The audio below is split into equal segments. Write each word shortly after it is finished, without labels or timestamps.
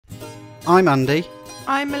I'm Andy.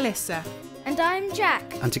 I'm Melissa. And I'm Jack.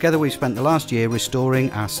 And together we've spent the last year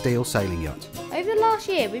restoring our steel sailing yacht. Over the last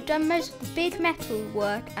year we've done most of the big metal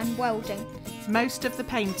work and welding. Most of the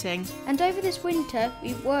painting. And over this winter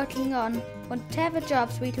we're working on whatever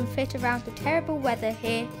jobs we can fit around the terrible weather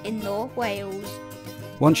here in North Wales.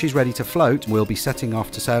 Once she's ready to float, we'll be setting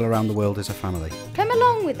off to sail around the world as a family. Come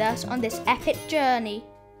along with us on this epic journey.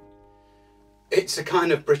 It's a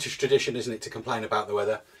kind of British tradition, isn't it, to complain about the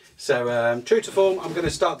weather? So, true to form, I'm going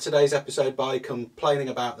to start today's episode by complaining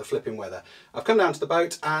about the flipping weather. I've come down to the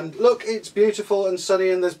boat and look, it's beautiful and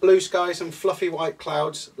sunny and there's blue skies and fluffy white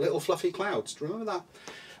clouds, little fluffy clouds, do you remember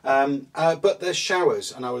that? But there's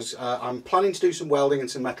showers and I'm planning to do some welding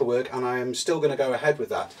and some metal work, and I am still going to go ahead with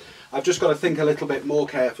that. I've just got to think a little bit more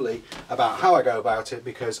carefully about how I go about it,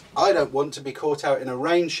 because I don't want to be caught out in a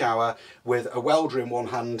rain shower with a welder in one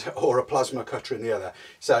hand or a plasma cutter in the other.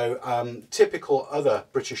 So typical other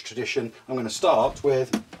British tradition, I'm going to start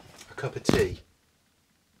with a cup of tea.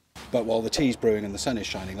 But while the tea's brewing and the sun is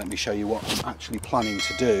shining, let me show you what I'm actually planning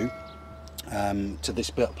to do to this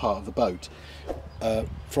part of the boat.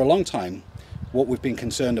 For a long time, what we've been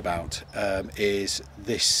concerned about is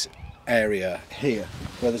this area here,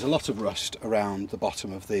 where there's a lot of rust around the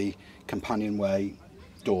bottom of the companionway,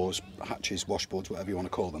 doors, hatches, washboards, whatever you want to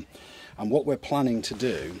call them. And what we're planning to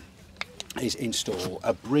do is install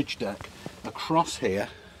a bridge deck across here,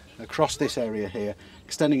 across this area here,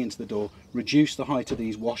 extending into the door, reduce the height of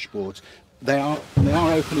these washboards. They are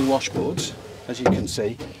opening washboards, as you can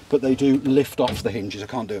see, but they do lift off the hinges. I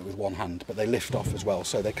can't do it with one hand, but they lift off as well,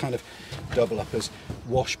 so they kind of double up as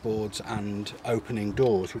washboards and opening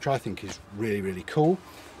doors, which I think is really, really cool.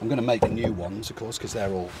 I'm going to make new ones, of course, because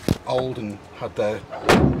they're all old and had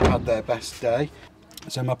their best day.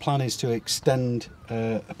 So my plan is to extend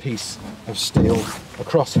a piece of steel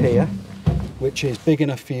across here, which is big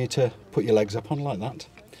enough for you to put your legs up on like that,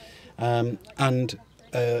 and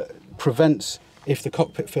prevents, if the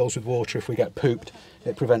cockpit fills with water, if we get pooped,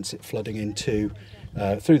 it prevents it flooding into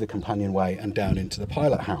through the companionway and down into the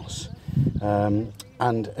pilot house. And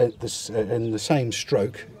in the same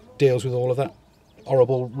stroke deals with all of that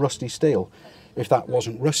horrible rusty steel. If that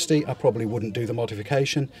wasn't rusty, I probably wouldn't do the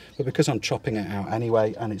modification, but because I'm chopping it out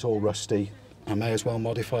anyway and it's all rusty, I may as well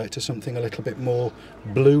modify it to something a little bit more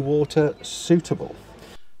blue water suitable.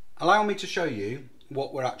 Allow me to show you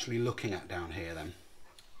what we're actually looking at down here then.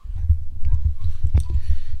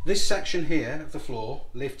 This section here of the floor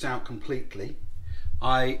lifts out completely.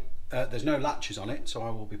 There's no latches on it, so I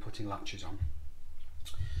will be putting latches on.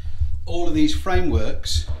 All of these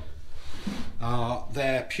frameworks are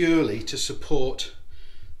there purely to support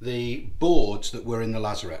the boards that were in the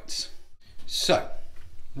lazarettes. So,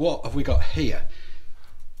 what have we got here?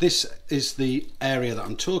 This is the area that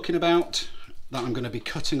I'm talking about, that I'm going to be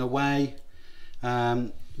cutting away.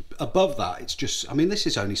 Above that, it's just, I mean, this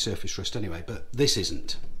is only surface rust anyway, but this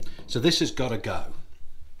isn't. So this has got to go.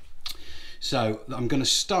 So I'm going to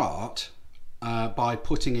start by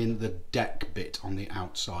putting in the deck bit on the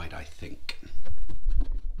outside, I think.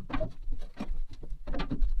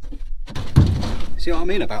 See what I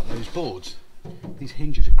mean about those boards? These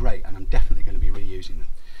hinges are great, and I'm definitely going to be reusing them.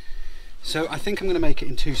 So I think I'm going to make it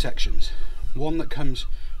in two sections. One that comes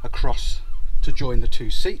across to join the two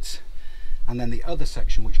seats, and then the other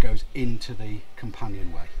section which goes into the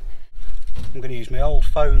companionway. I'm going to use my old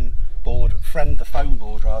phone board, the foam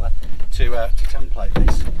board rather, to template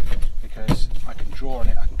this, because I can draw on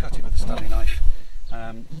it, I can cut it with a Stanley knife.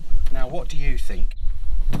 Now what do you think?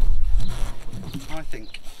 I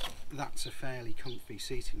think that's a fairly comfy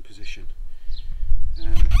seating position,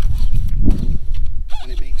 and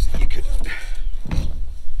it means that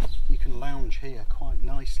you can lounge here quite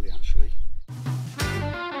nicely actually.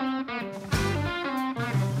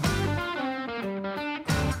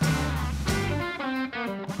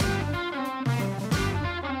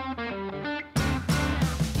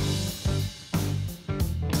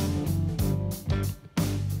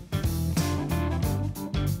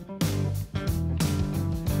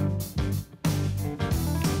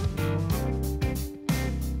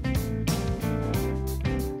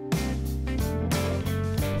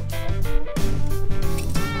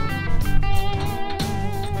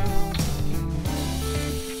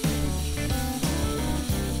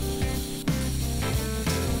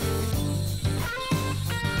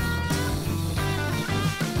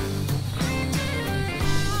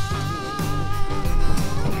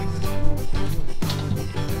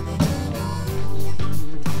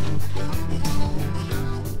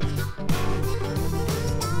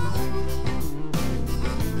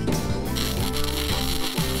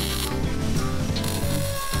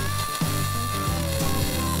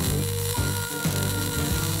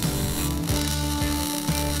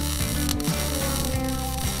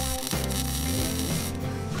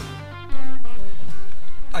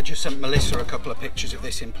 I just sent Melissa a couple of pictures of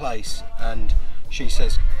this in place, and she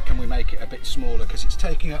says, can we make it a bit smaller, because it's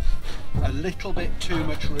taking up a little bit too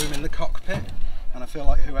much room in the cockpit, and I feel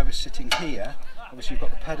like whoever's sitting here, obviously you've got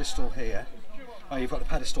the pedestal here, oh, you've got the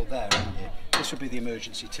pedestal there, haven't you? This would be the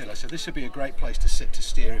emergency tiller, so this would be a great place to sit to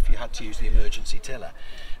steer if you had to use the emergency tiller.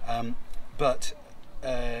 But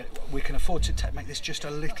we can afford to make this just a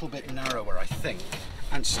little bit narrower, I think,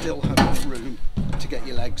 and still have enough room to get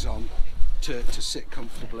your legs on to sit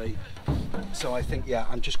comfortably. So I think, yeah,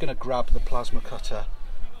 I'm just going to grab the plasma cutter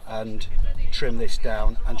and trim this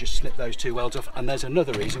down and just snip those two welds off. And there's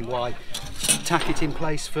another reason why: tack it in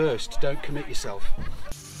place first, don't commit yourself.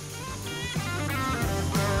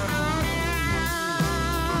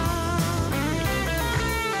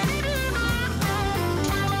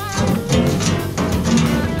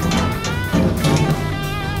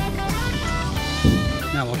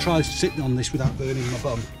 Now I'll try to sit on this without burning my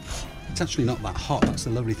bum. It's actually not that hot. That's the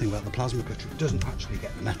lovely thing about the plasma cutter. It doesn't actually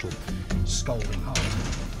get the metal scalding hot.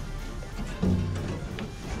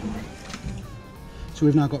 So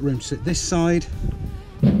we've now got room to sit this side.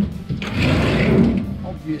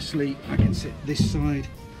 Obviously I can sit this side,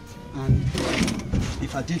 and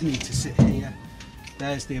if I did need to sit here,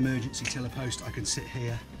 there's the emergency tiller post. I can sit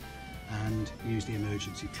here and use the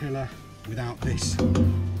emergency tiller without this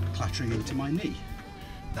clattering into my knee.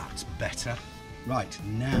 That's better. Right,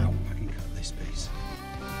 now I can cut this piece.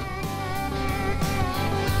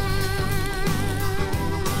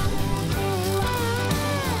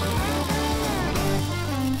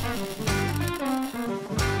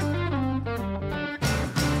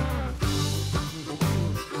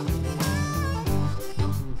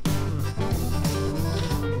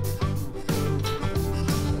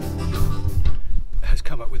 Has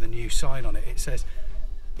come up with a new sign on it. It says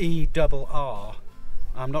ERR.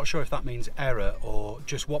 I'm not sure if that means error or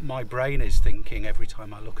just what my brain is thinking every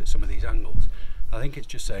time I look at some of these angles. I think it's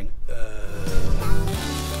just saying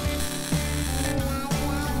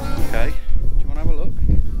Okay, do you want to have a look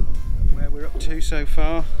where we're up to so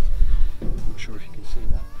far? I'm not sure if you can see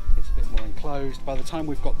that. It's a bit more enclosed. By the time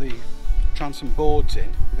we've got the transom boards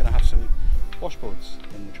in, we're going to have some washboards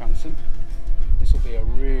in the transom. This will be a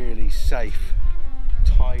really safe,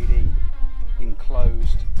 tidy,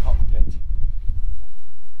 enclosed cockpit.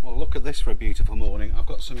 Well, look at this for a beautiful morning. I've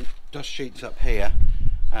got some dust sheets up here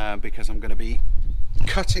because I'm going to be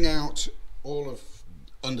cutting out all of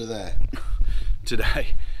under there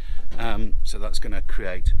today. So that's going to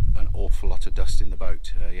create an awful lot of dust in the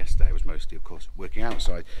boat. Yesterday I was mostly, of course, working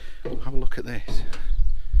outside. Have a look at this.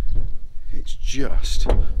 It's just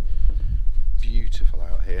beautiful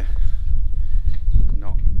out here.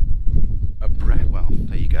 Not a breath. Well,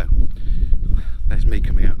 there you go. There's me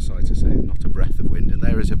coming outside to say not a breath of wind, and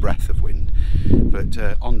there is a breath of wind. But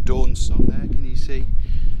on Dawn's song there, can you see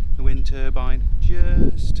the wind turbine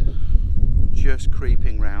just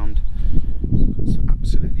creeping round? It's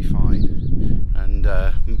absolutely fine. And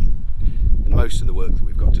most of the work that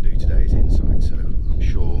we've got to do today is inside, so I'm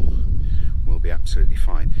sure we'll be absolutely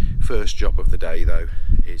fine. First job of the day though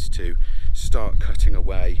is to start cutting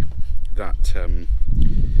away that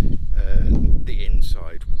the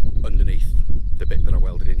inside underneath the bit that I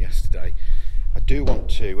welded in yesterday. I do want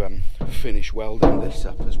to finish welding this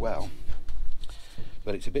up as well,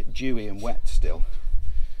 but it's a bit dewy and wet still.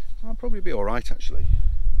 I'll probably be alright actually.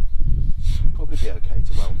 Probably be okay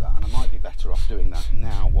to weld that, and I might be better off doing that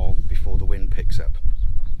now before the wind picks up.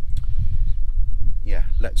 Yeah,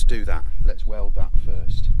 let's do that. Let's weld that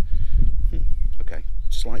first. Okay,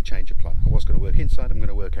 slight change of plan. I was going to work inside, I'm going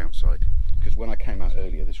to work outside, because when I came out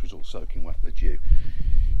earlier this was all soaking wet with dew,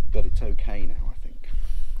 but it's okay now, I think.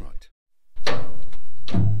 Right,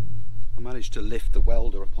 I managed to lift the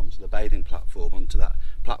welder up onto the bathing platform, onto that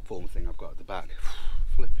platform thing I've got at the back.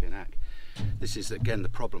 Flipping heck, this is again the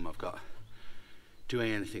problem I've got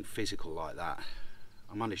doing anything physical like that.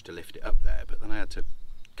 I managed to lift it up there, but then I had to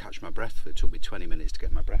catch my breath. It took me 20 minutes to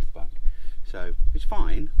get my breath back, so it's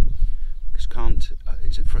fine.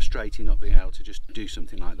 It's frustrating not being able to just do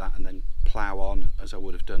something like that and then plough on as I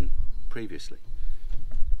would have done previously.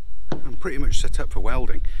 I'm pretty much set up for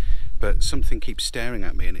welding, but something keeps staring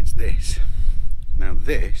at me, and it's this. Now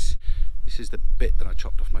this is the bit that I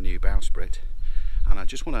chopped off my new bowsprit, and I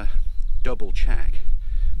just want to double check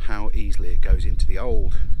how easily it goes into the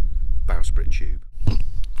old bowsprit tube.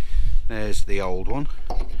 There's the old one,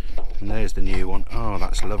 and there's the new one. Oh,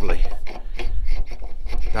 that's lovely.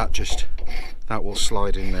 That will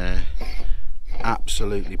slide in there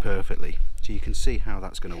absolutely perfectly. So you can see how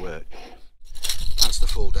that's going to work. That's the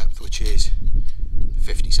full depth, which is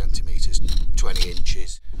 50 centimetres, 20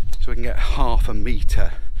 inches. So we can get 1/2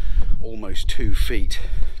 metre, almost 2 feet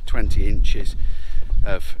 20 inches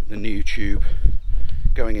of the new tube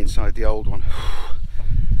going inside the old one.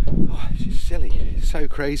 Oh, it's just silly. It's so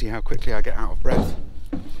crazy how quickly I get out of breath.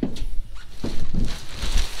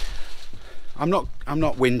 I'm not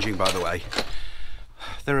whinging, by the way.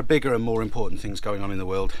 There are bigger and more important things going on in the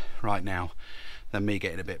world right now than me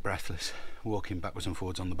getting a bit breathless walking backwards and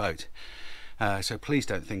forwards on the boat. So please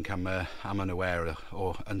don't think I'm unaware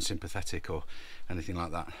or unsympathetic or anything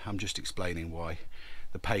like that. I'm just explaining why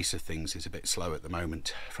the pace of things is a bit slow at the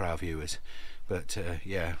moment for our viewers. But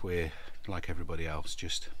yeah, we're like everybody else,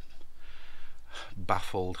 just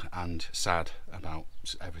baffled and sad about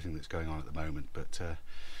everything that's going on at the moment. But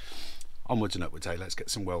onwards and upwards, let's get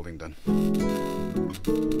some welding done.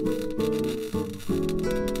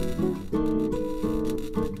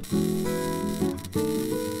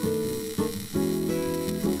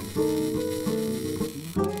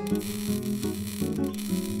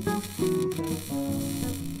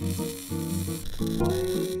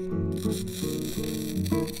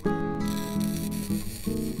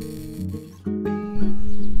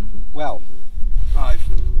 Well, I've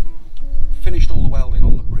finished all the welding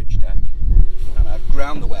on the bridge deck and I've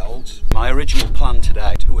ground the welds. My original plan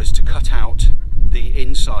today was to cut out the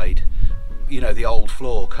inside, you know, the old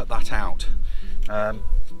floor, cut that out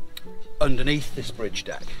underneath this bridge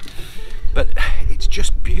deck. But it's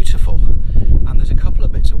just beautiful, and there's a couple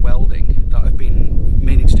of bits of welding that I've been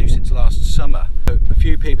meaning to do since last summer. A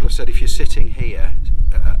few people have said if you're sitting here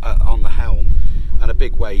on the helm and a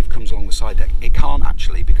big wave comes along the side deck, it can't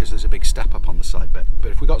actually, because there's a big step up on the side deck.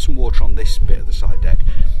 But if we got some water on this bit of the side deck,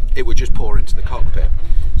 it would just pour into the cockpit.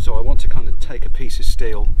 So I want to kind of take a piece of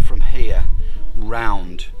steel from here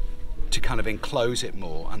round to kind of enclose it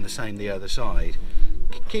more, and the same the other side.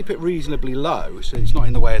 Keep it reasonably low so it's not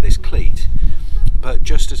in the way of this cleat, but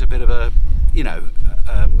just as a bit of a, you know,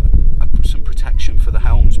 some protection for the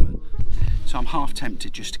helmsman. So I'm half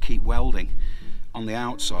tempted just to keep welding on the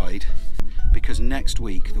outside, because next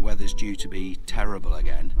week the weather's due to be terrible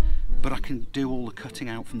again, but I can do all the cutting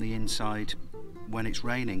out from the inside when it's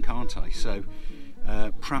raining, can't I? So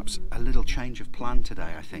perhaps a little change of plan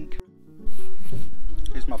today, I think.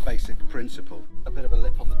 Here's my basic principle. A bit of a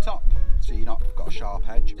lip on the top, so you've not got a sharp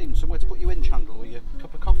edge. Even somewhere to put your winch handle or your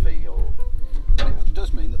cup of coffee, or it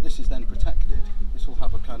does mean that this is then protected. This will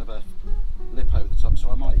have a kind of a lip over the top,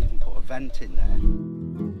 so I might even put a vent in there.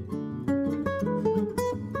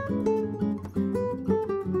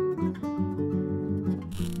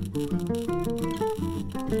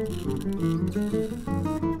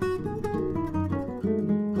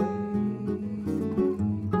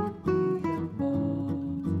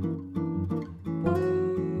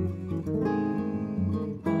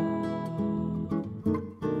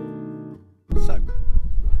 So,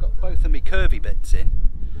 I've got both of my curvy bits in.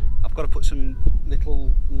 I've got to put some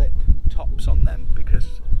little lip tops on them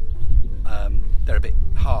because they're a bit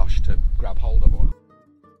harsh to grab hold of.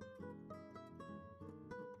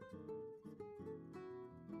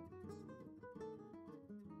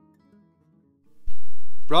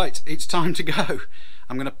 Right, it's time to go.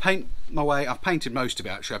 I'm going to paint my way. I've painted most of it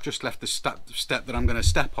actually. I've just left the step that I'm going to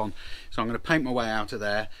step on. So I'm going to paint my way out of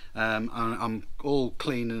there. I'm all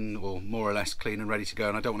clean and, or more or less clean and ready to go,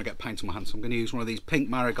 and I don't want to get paint on my hands. So I'm going to use one of these pink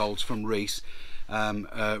marigolds from Reese.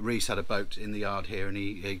 Reese had a boat in the yard here, and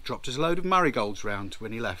he dropped us a load of marigolds round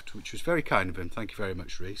when he left, which was very kind of him. Thank you very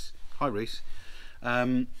much, Reese. Hi, Reese.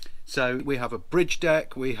 So we have a bridge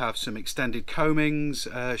deck, we have some extended coamings,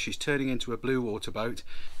 she's turning into a blue water boat.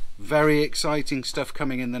 Very exciting stuff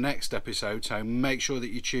coming in the next episode, so make sure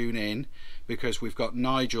that you tune in, because we've got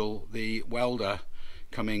Nigel, the welder,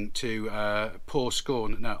 coming to pour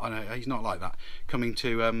scorn. No, he's not like that. Coming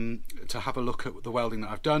to have a look at the welding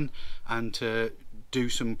that I've done and to do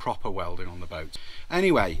some proper welding on the boat.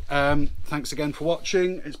 Anyway, thanks again for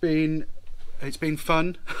watching. It's been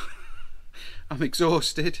fun. I'm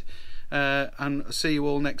exhausted, and I'll see you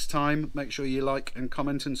all next time. Make sure you like and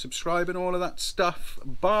comment and subscribe and all of that stuff.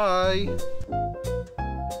 Bye.